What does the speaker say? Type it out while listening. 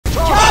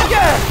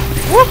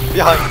Woo!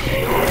 Behind!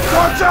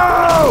 Watch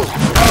out!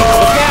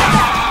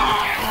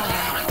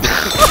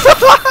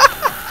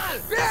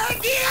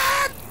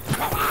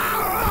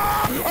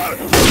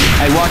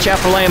 Hey, watch out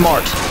for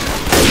landmarks.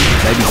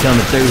 Maybe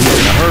coming through here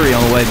in a hurry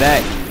on the way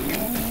back.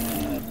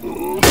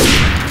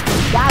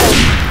 Got him.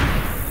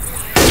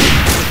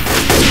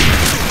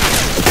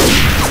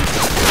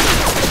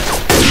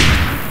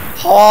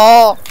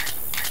 Oh!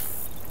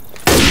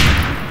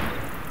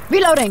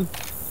 Reloading.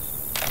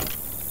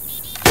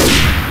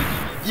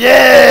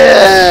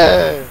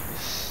 Yeah!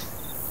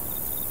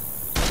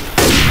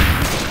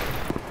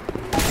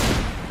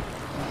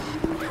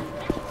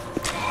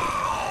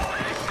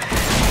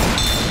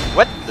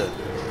 What the?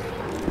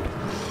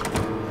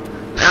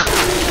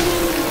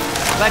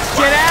 Let's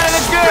get out of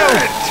the goo!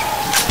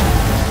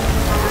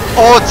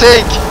 Oh,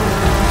 tank!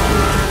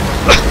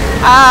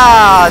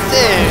 Ah,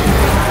 tank!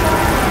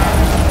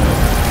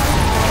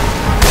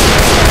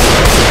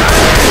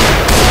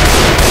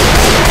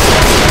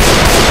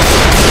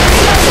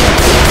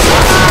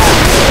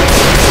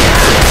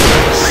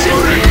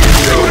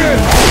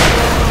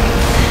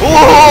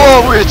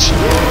 Oh, witch!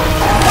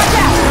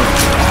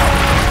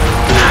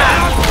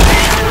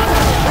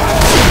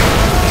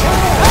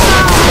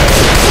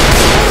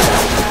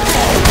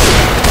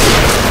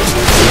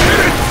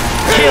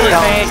 Kill it,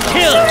 man!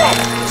 Kill it!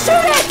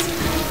 Shoot it!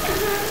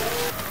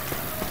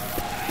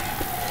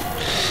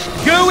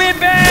 Go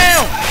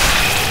inbound!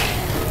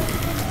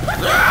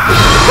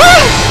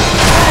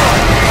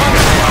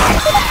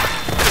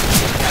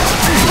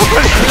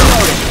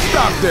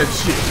 Stop that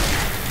shit!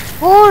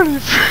 Holy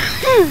f***!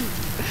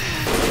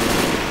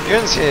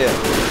 Guns here.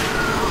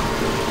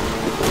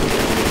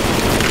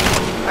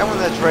 I want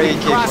that Ray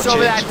AK Cross for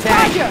over change. that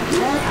tank!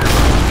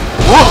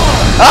 Whoa!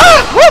 Ah!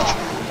 What?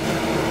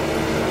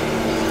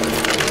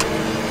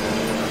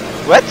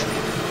 What?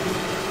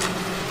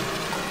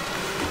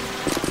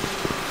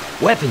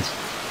 Weapons!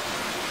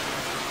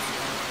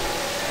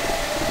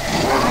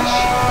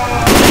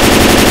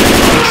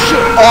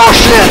 Oh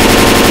shit!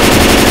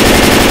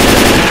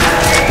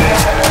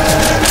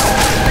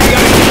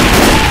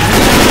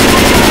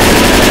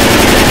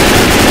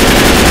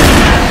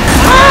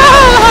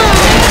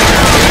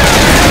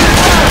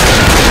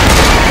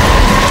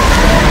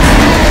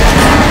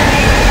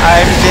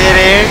 I'm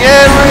getting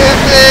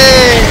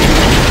everything!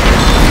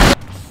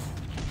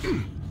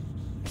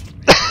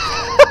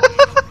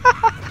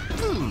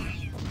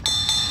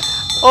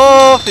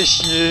 Oh, fais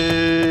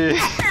chier!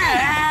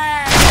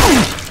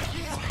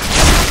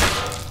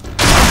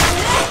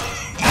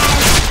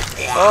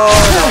 Oh,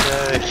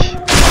 mec!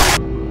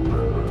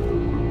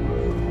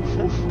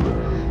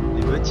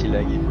 Les bots, ils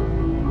laguent.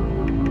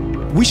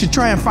 We should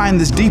try and find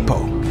this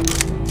depot.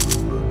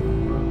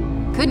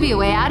 Could be a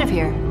way out of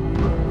here.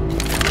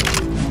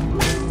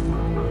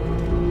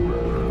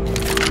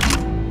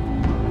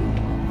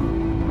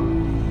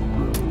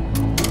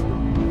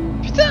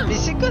 Putain, mais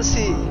c'est quoi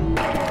ces...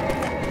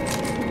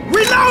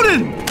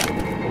 Reloading!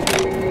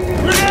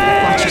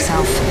 Watch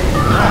yourself.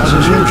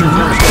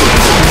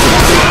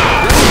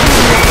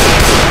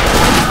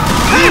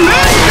 Hey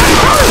man!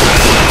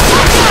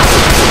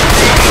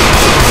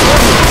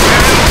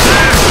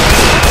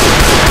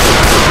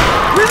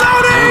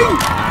 Reloading!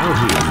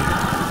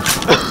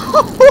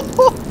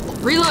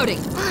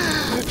 Reloading.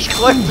 Je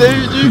crois que t'as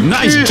eu du cul!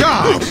 Nice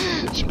job!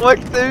 Je crois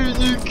que t'as eu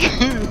du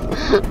cul!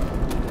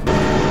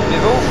 Mais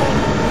va au fond!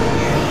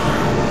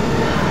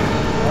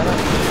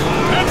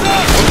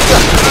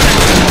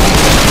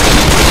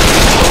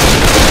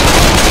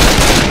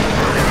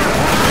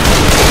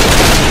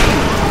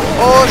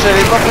 Oh,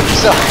 j'avais pas prévu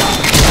ça!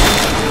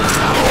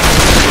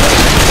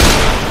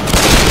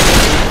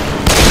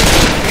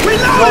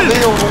 Flambé,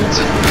 on monte!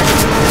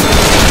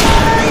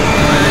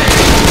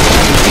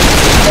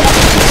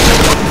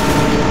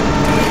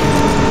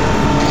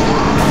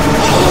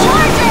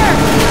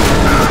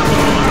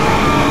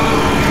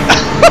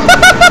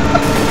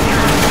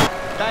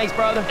 Thanks,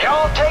 brother.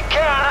 Y'all take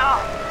care now.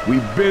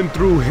 We've been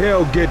through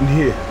hell getting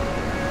here.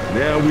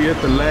 Now we're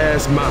at the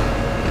last mile.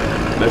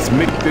 Let's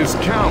make this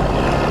count.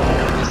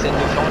 J'essaie de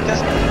faire un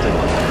casque plutôt.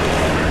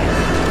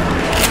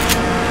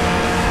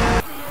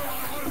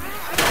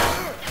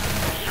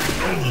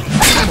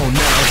 Come on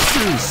now,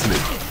 seriously.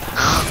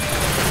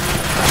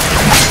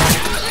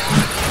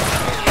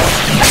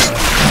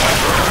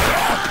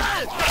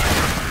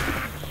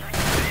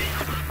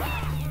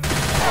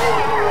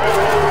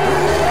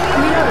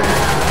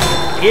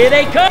 Here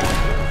they come!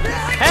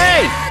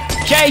 Hey!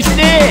 Chase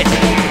this!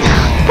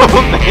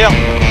 Oh merde!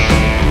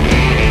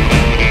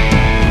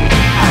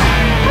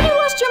 Have you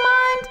lost your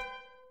mind?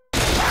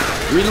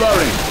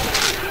 Reloading!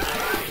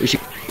 We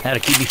should...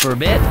 That'll keep me for a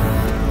bit.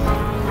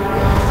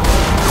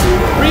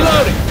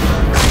 Reloading!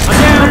 I'm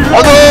down!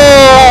 Oh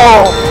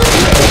non!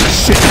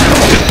 Shit!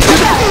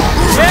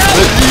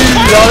 Vas-y,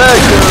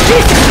 l'arnaque!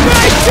 Jesus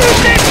Christ, shoot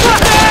this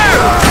fucker!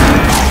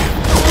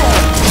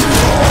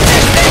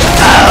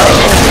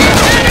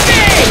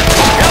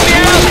 Help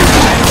me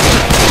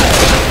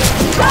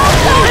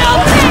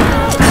out! Help me!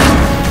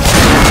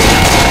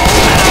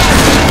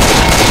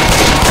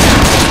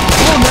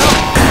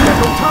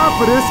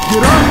 for this.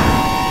 Get up.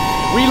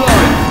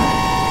 Reloading.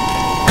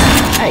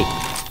 Hey,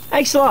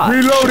 thanks a lot.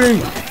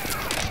 Reloading.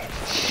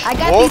 I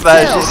got Bon these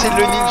bah j'ai kills. essayé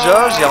le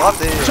ninja, j'ai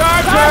raté.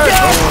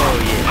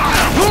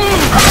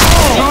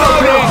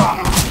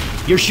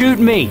 You're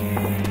shooting me.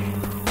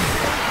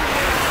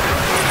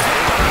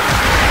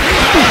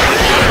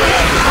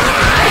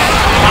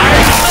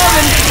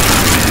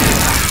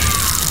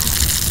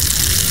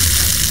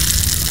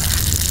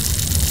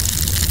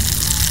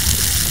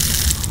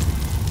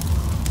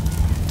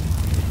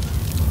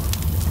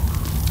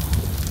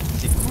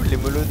 C'est cool, les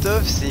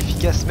molotovs, c'est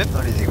efficace même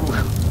dans les égouts.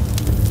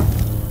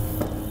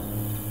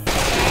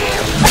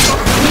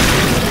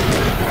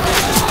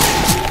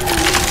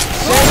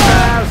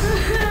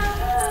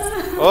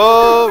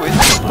 Oh oui.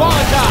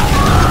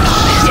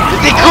 Mais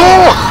t'es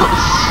con!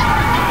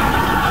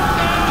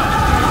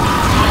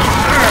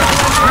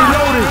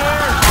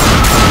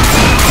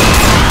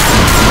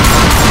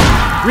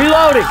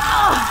 Reloading.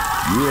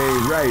 You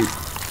ain't right,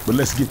 but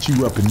let's get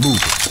you up and moving.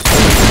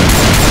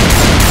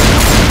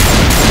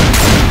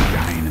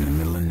 Dying in the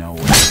middle of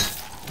nowhere.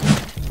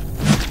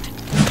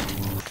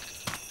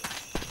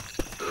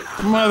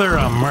 Mother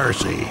of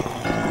mercy.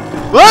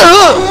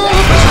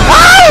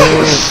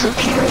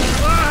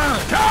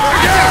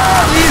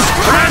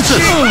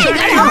 Francis!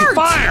 Taking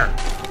fire!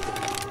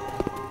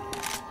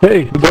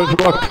 Hey, the door's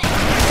locked.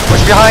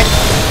 Push behind!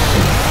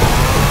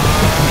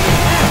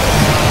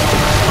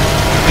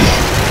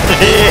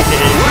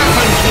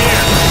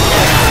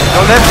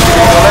 Your left,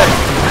 your left.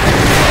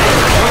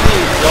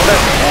 Your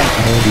left.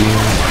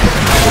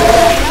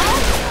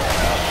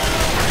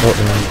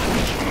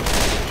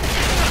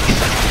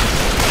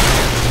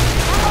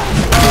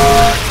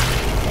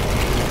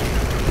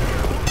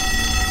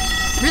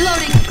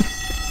 Reloading.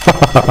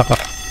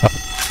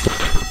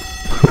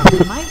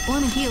 You might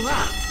want to heal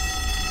up.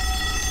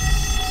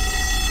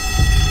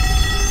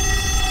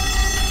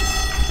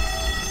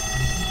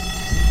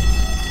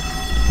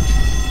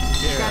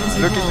 Grabbing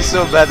some Looking pills.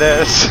 so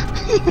badass.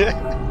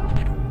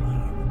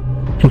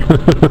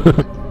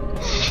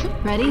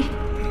 Ready?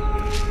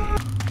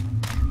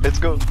 Let's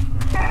go.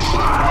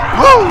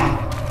 Woo!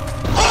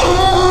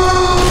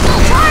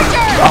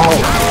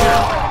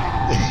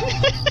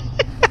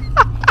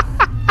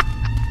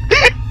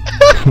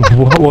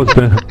 What was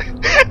that?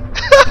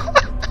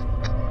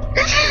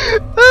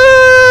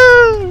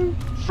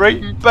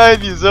 Frame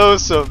pan is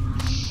awesome.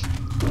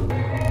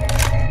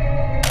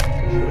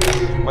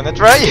 Wanna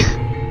try?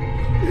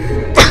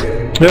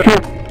 Yeah.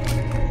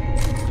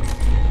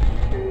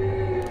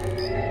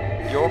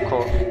 Your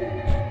call.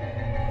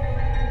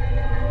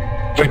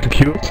 Trying to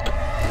kill.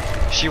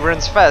 She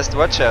runs fast,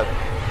 watch out.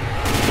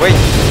 Wait.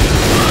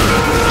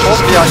 Hold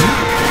behind.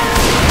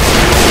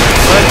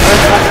 Run, run,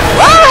 run.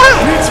 Ah!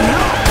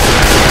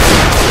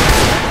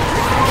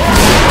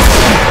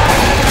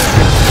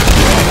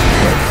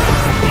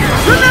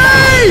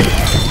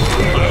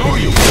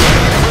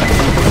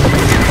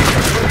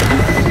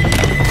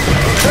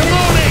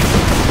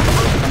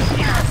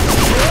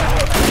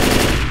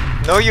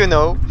 No, you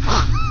know.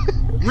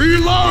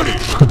 Reloading!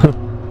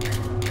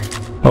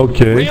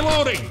 Okay.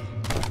 Reloading!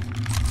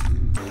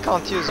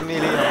 Can't use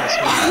melee on this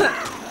one.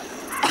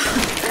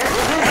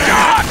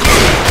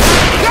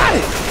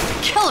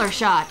 Killer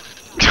shot.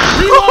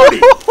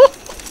 Reloading!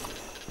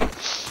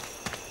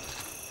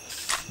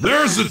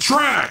 There's the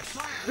track!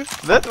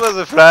 That was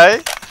a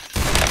fly.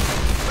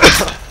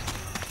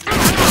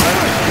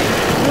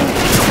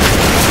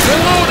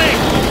 Reloading!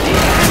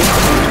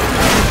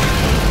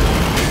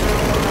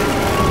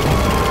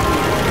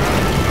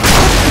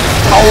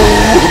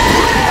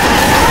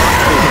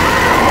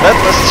 That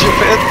was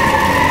stupid.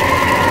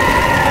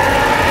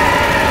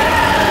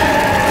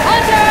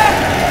 Hunter!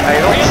 I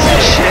don't see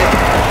shit.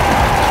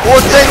 Oh,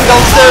 tank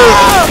downstairs!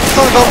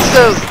 Tank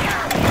downstairs!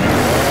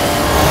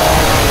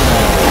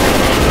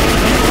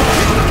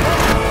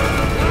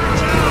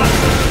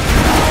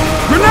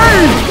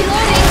 Grenade!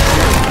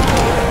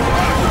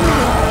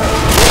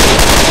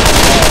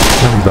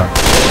 I'm back.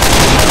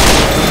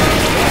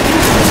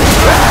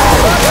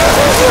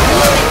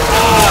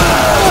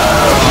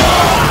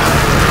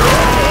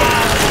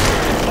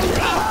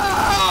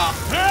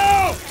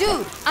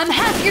 Dude, I'm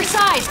half your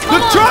size. Come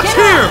The on, truck's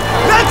get here! up.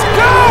 Let's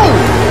go!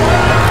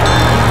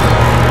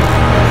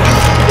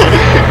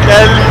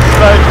 Kelly's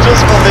back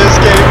just for the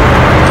escape.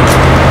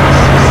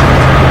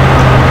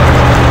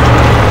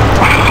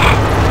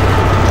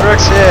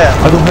 Truck's here.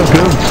 I don't have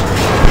guns.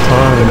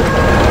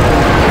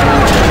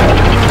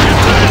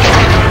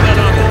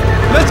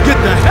 Let's get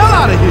the hell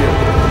out of here!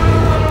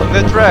 In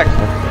the truck.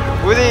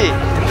 Woody,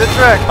 in the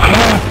truck.